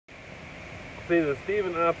See, the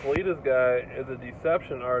Steven Obsoletist guy is a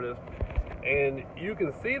deception artist, and you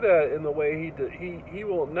can see that in the way he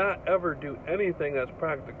will not ever do anything that's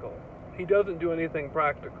practical. He doesn't do anything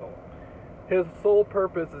practical. His sole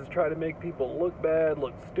purpose is try to make people look bad,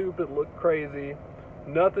 look stupid, look crazy.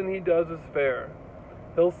 Nothing he does is fair.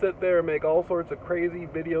 He'll sit there and make all sorts of crazy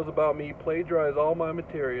videos about me, plagiarize all my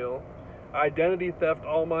material, identity theft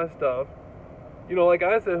all my stuff. You know, like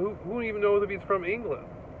I said, who even knows if he's from England?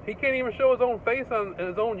 He can't even show his own face on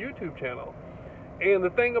his own YouTube channel. And the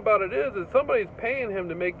thing about it is somebody's paying him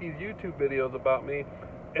to make these YouTube videos about me,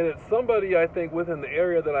 and it's somebody, I think, within the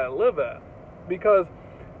area that I live at, because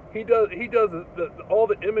he does all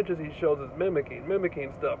the images he shows is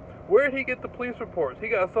mimicking stuff. Where did he get the police reports? He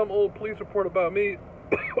got some old police report about me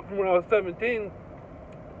from when I was 17.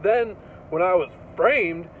 Then, when I was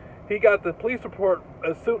framed, he got the police report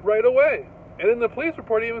right away. And in the police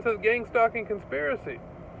report, he even says gang stalking conspiracy.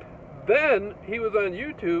 Then, he was on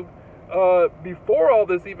YouTube, before all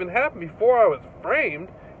this even happened, before I was framed,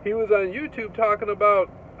 he was on YouTube talking about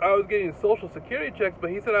I was getting social security checks, but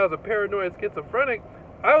he said I was a paranoid schizophrenic.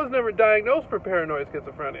 I was never diagnosed for paranoid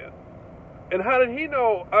schizophrenia. And how did he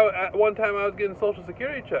know at one time I was getting social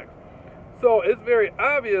security checks? So it's very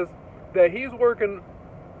obvious that he's working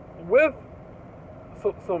with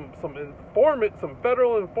some informants, some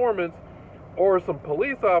federal informants, or some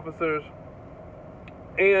police officers,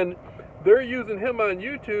 and they're using him on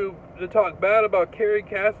YouTube to talk bad about Carrie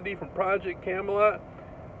Cassidy from Project Camelot.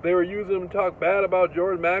 They were using him to talk bad about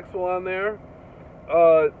George Maxwell on there.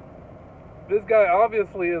 This guy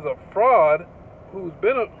obviously is a fraud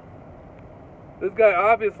this guy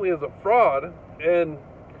obviously is a fraud, and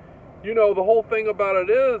you know, the whole thing about it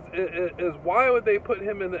is why would they put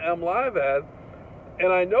him in the Mlive ad?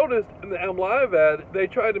 And I noticed in the Mlive ad, they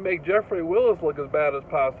tried to make Jeffrey Willis look as bad as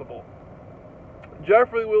possible.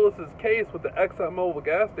 Jeffrey Willis's case with the ExxonMobil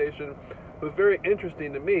gas station was very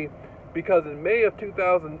interesting to me, because in May of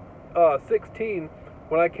 2016,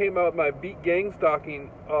 when I came out with my beat gang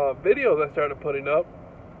stalking videos I started putting up,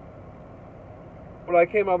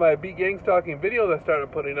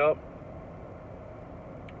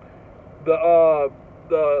 the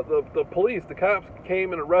police, the cops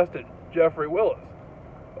came and arrested Jeffrey Willis.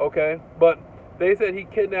 Okay, but they said he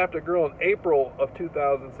kidnapped a girl in April of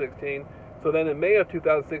 2016. So then in May of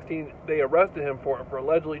 2016, they arrested him for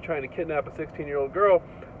allegedly trying to kidnap a 16-year-old girl.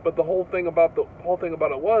 But the whole thing about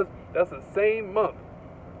it was, that's the same month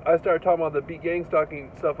I started talking about the beat gang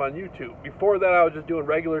stalking stuff on YouTube. Before that, I was just doing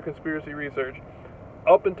regular conspiracy research.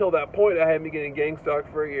 Up until that point, I had been getting gang stalked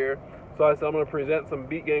for a year. So I said, I'm going to present some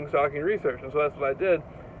beat gang stalking research. And so that's what I did.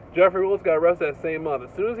 Jeffrey Willis got arrested that same month.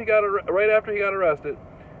 As soon as right after he got arrested,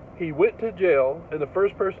 he went to jail, and the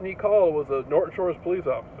first person he called was a Norton Shores police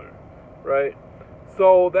officer, right?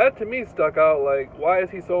 So that to me stuck out, like, why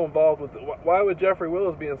is he so involved with why would Jeffrey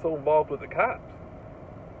Willis be so involved with the cops?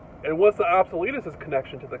 And what's the Obsoletist's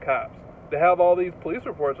connection to the cops? To have all these police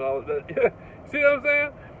reports and all that. See what I'm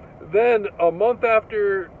saying? Then a month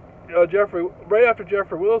after right after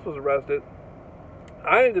Jeffrey Willis was arrested,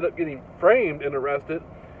 I ended up getting framed and arrested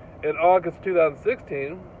in August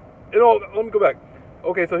 2016. Let me go back.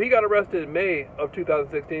 Okay, so he got arrested in May of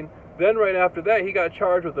 2016. Then right after that, he got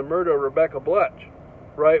charged with the murder of Rebecca Bletch,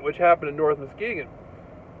 right, which happened in North Muskegon.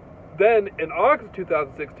 Then in August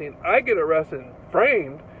 2016, I get arrested and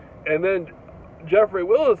framed, and then Jeffrey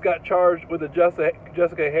Willis got charged with the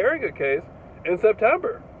Jessica Harrigan case in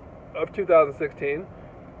September of 2016.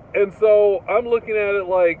 And so I'm looking at it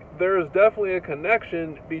like there's definitely a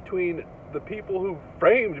connection between the people who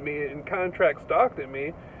framed me and contract stalked at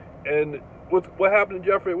me and what happened to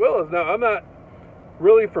Jeffrey Willis. Now, I'm not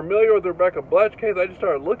really familiar with the Rebecca Bletch case. I just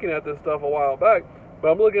started looking at this stuff a while back.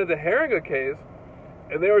 But I'm looking at the Harrigan case,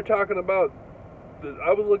 and they were talking about,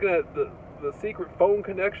 I was looking at the secret phone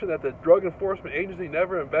connection that the Drug Enforcement Agency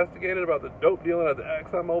never investigated about the dope dealing at the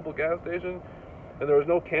ExxonMobil gas station, and there was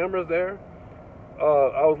no cameras there.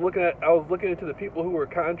 I was looking into the people who were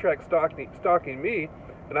contract stalking me,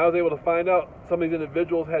 and I was able to find out some of these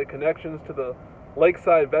individuals had connections to the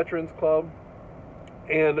Lakeside Veterans Club,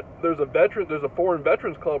 and there's a foreign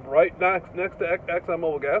veterans club right next to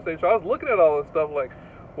ExxonMobil gas station. So I was looking at all this stuff like,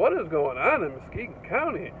 what is going on in Muskegon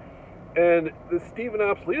County? And this Steven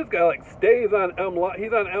Obsoletist guy like stays on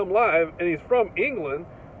he's on Mlive, and he's from England,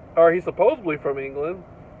 or he's supposedly from England,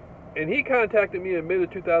 and he contacted me in mid of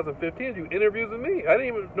 2015 to do interviews with me. I didn't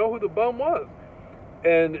even know who the bum was.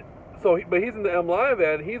 And so, but he's in the Mlive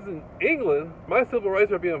ad. He's in England. My civil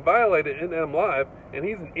rights are being violated in Mlive, and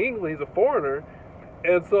he's in England. He's a foreigner.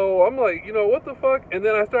 And so I'm like, you know, what the fuck? And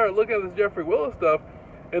then I started looking at this Jeffrey Willis stuff,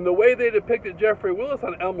 And the way they depicted Jeffrey Willis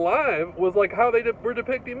on MLive was like how they were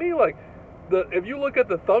depicting me. Like, if you look at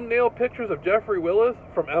the thumbnail pictures of Jeffrey Willis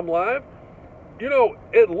from MLive, you know,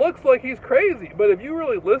 it looks like he's crazy. But if you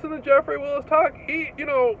really listen to Jeffrey Willis talk, he's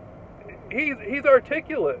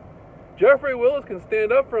articulate. Jeffrey Willis can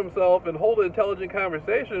stand up for himself and hold an intelligent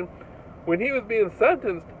conversation. When he was being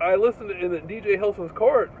sentenced, I listened in the DJ Hilson's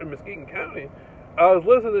court in Muskegon County. I was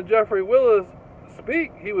listening to Jeffrey Willis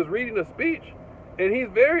speak. He was reading a speech, and he's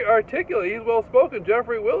very articulate. He's well spoken.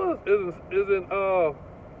 Jeffrey Willis isn't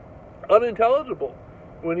unintelligible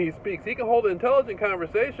when he speaks. He can hold an intelligent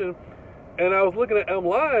conversation. And I was looking at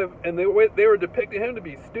MLive, and they were depicting him to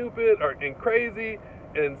be stupid and crazy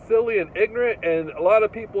and silly and ignorant. And a lot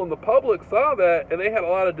of people in the public saw that, and they had a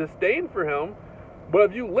lot of disdain for him. But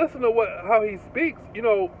if you listen to how he speaks, you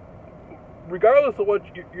know, regardless of what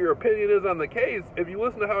your opinion is on the case, if you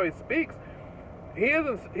listen to how he speaks, he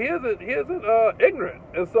isn't ignorant.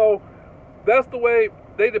 And so that's the way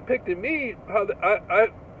they depicted me. How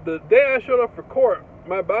the day I showed up for court,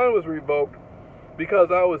 my bond was revoked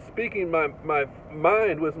because I was speaking my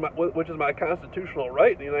mind, which is my constitutional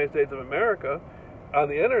right in the United States of America, on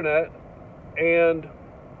the internet. And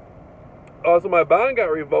so my bond got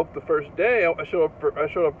revoked the first day. I showed up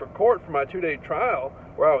for court for my 2-day trial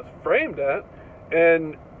where I was framed at.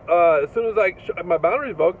 And as soon as my bond was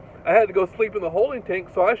revoked, I had to go sleep in the holding tank.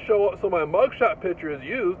 So I show up, so my mugshot picture is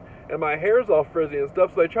used, and my hair's all frizzy and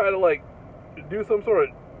stuff. So they try to like do some sort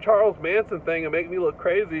of Charles Manson thing and make me look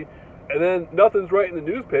crazy. And then nothing's right in the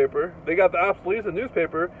newspaper. They got the Obsoletist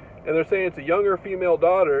newspaper, and they're saying it's a younger female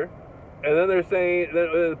daughter. And then they're saying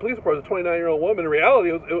that the police report is a 29-year-old woman. In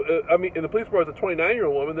reality, in the police report it's a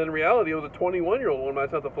 29-year-old woman. Then in reality, it was a 21-year-old woman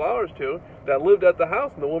I sent the flowers to that lived at the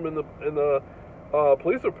house. And the woman in the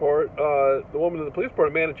police report, the woman in the police report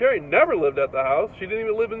in Manicherry, never lived at the house. She didn't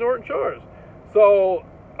even live in Norton Shores. So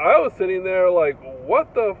I was sitting there like,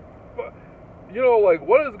 what the fuck? You know, like,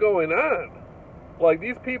 what is going on? Like,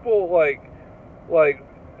 these people, like,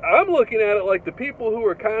 I'm looking at it like the people who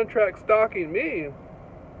are contract stalking me,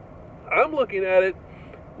 I'm looking at it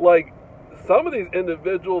like some of these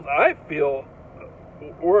individuals I feel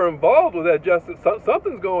were involved with that justice.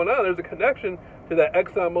 Something's going on. There's a connection to that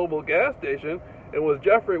ExxonMobil gas station. And was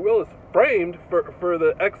Jeffrey Willis framed for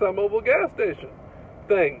the ExxonMobil gas station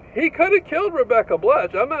thing? He could have killed Rebecca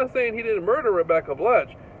Bletch. I'm not saying he didn't murder Rebecca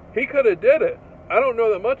Bletch. He could have did it. I don't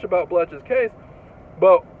know that much about Bletch's case.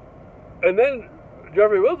 But, and then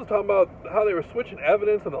Jeffrey Willis was talking about how they were switching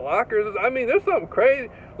evidence in the lockers. I mean, there's something crazy.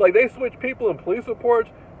 Like, they switch people in police reports,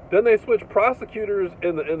 then they switch prosecutors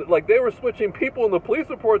like, they were switching people in the police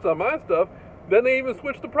reports on my stuff, then they even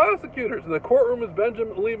switched the prosecutors. In the courtroom is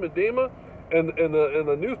Benjamin Lee Medema, and in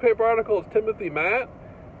the newspaper article is Timothy Matt,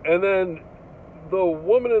 and then the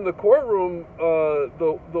woman in the courtroom,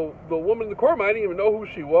 the woman in the courtroom, I didn't even know who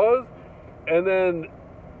she was. And then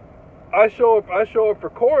I show up for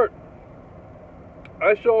court,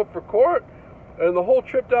 and the whole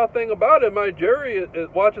tripped out thing about it, my jury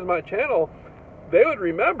watches my channel, they would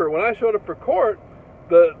remember when I showed up for court,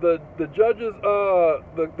 the judges,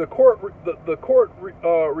 the courtroom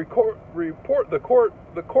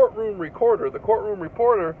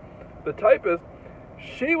reporter, the typist,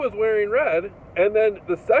 she was wearing red, and then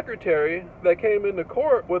the secretary that came into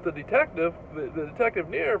court with the detective, the detective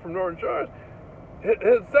Near from Norton Shores,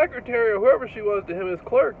 his secretary or whoever she was to him, his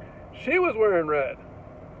clerk, she was wearing red.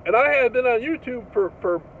 And I had been on YouTube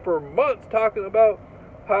for months talking about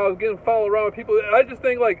how I was getting followed around with people. I just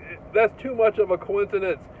think, like, that's too much of a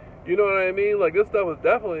coincidence. You know what I mean? Like, this stuff was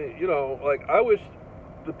definitely, you know, like, I wish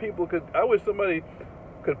somebody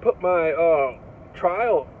could put my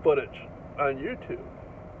trial footage on YouTube.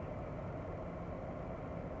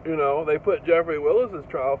 You know, they put Jeffrey Willis's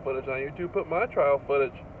trial footage on YouTube, put my trial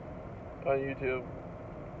footage on YouTube.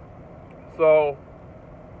 So,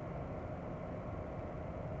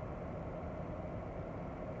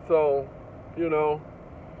 you know,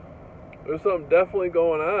 there's something definitely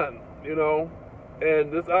going on, you know.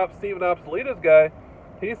 And this Stephen Obsoletist guy,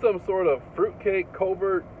 he's some sort of fruitcake,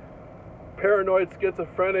 covert, paranoid,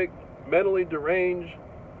 schizophrenic, mentally deranged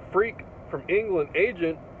freak from England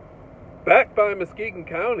agent backed by Muskegon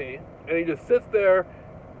County, and he just sits there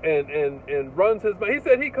and runs his... He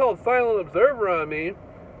said he called Silent Observer on me,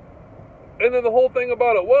 and then the whole thing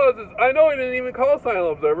about it is I know he didn't even call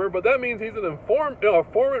Silent Observer, but that means he's an informant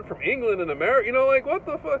from England and America. You know, like, what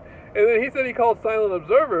the fuck? And then he said he called Silent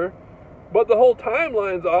Observer, but the whole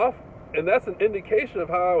timeline's off, and that's an indication of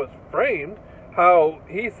how I was framed. How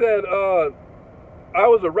he said I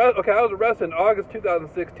was arrested in August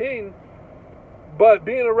 2016, But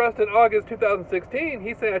being arrested in August 2016,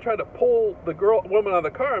 he's saying I tried to pull the woman out of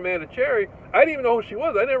the car, Amanda Cherry. I didn't even know who she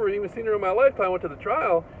was. I never even seen her in my lifetime. I went to the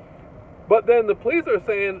trial. But then the police are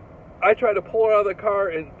saying I tried to pull her out of the car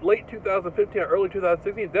in late 2015 or early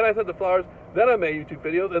 2016. Then I sent the flowers. Then I made YouTube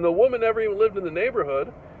videos. And the woman never even lived in the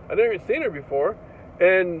neighborhood. I never even seen her before.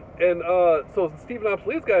 And so Stephen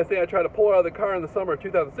Obsoletist guy say I tried to pull her out of the car in the summer of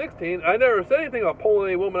 2016. I never said anything about pulling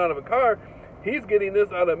any woman out of a car. He's getting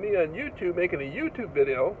this out of me on YouTube, making a YouTube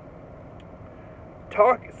video,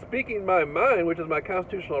 speaking my mind, which is my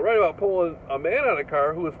constitutional right, about pulling a man out of a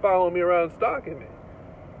car who was following me around and stalking me.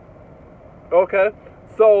 Okay,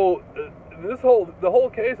 so the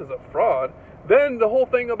whole case is a fraud. Then the whole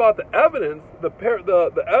thing about the evidence,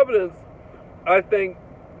 the evidence, I think,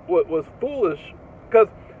 was foolish, because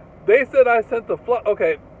they said I sent the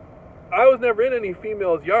okay. I was never in any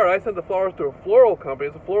female's yard. I sent the flowers to a floral company.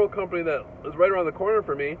 It's a floral company that is right around the corner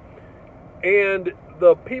for me. And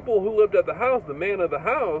the people who lived at the house, the man of the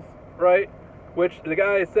house, right, which the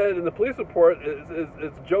guy said in the police report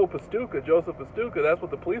is Joseph Pastuca. That's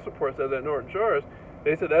what the police report says at Norton Shores.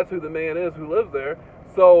 They said that's who the man is who lives there.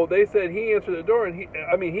 So they said he answered the door, and he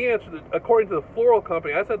answered it according to the floral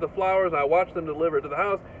company. I sent the flowers, and I watched them deliver it to the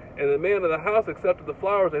house, and the man of the house accepted the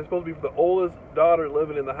flowers. They're supposed to be for the oldest daughter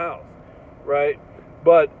living in the house. Right,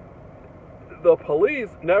 but the police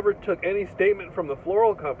never took any statement from the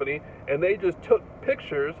floral company, and they just took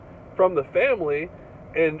pictures from the family,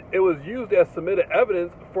 and it was used as submitted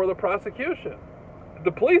evidence for the prosecution.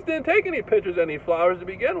 The police didn't take any pictures of any flowers to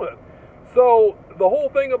begin with. So the whole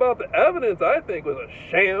thing about the evidence, I think, was a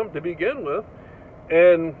sham to begin with.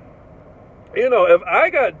 And you know, if I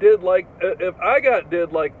got did like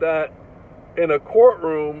that in a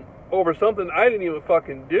courtroom over something I didn't even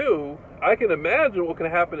fucking do, I can imagine what can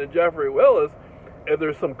happen to Jeffrey Willis if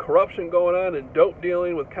there's some corruption going on and dope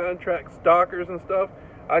dealing with contract stalkers and stuff.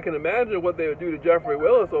 I can imagine what they would do to Jeffrey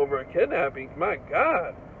Willis over a kidnapping. My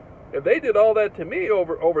God. If they did all that to me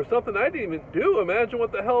over something I didn't even do, imagine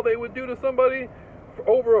what the hell they would do to somebody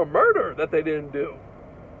over a murder that they didn't do.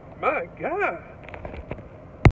 My God.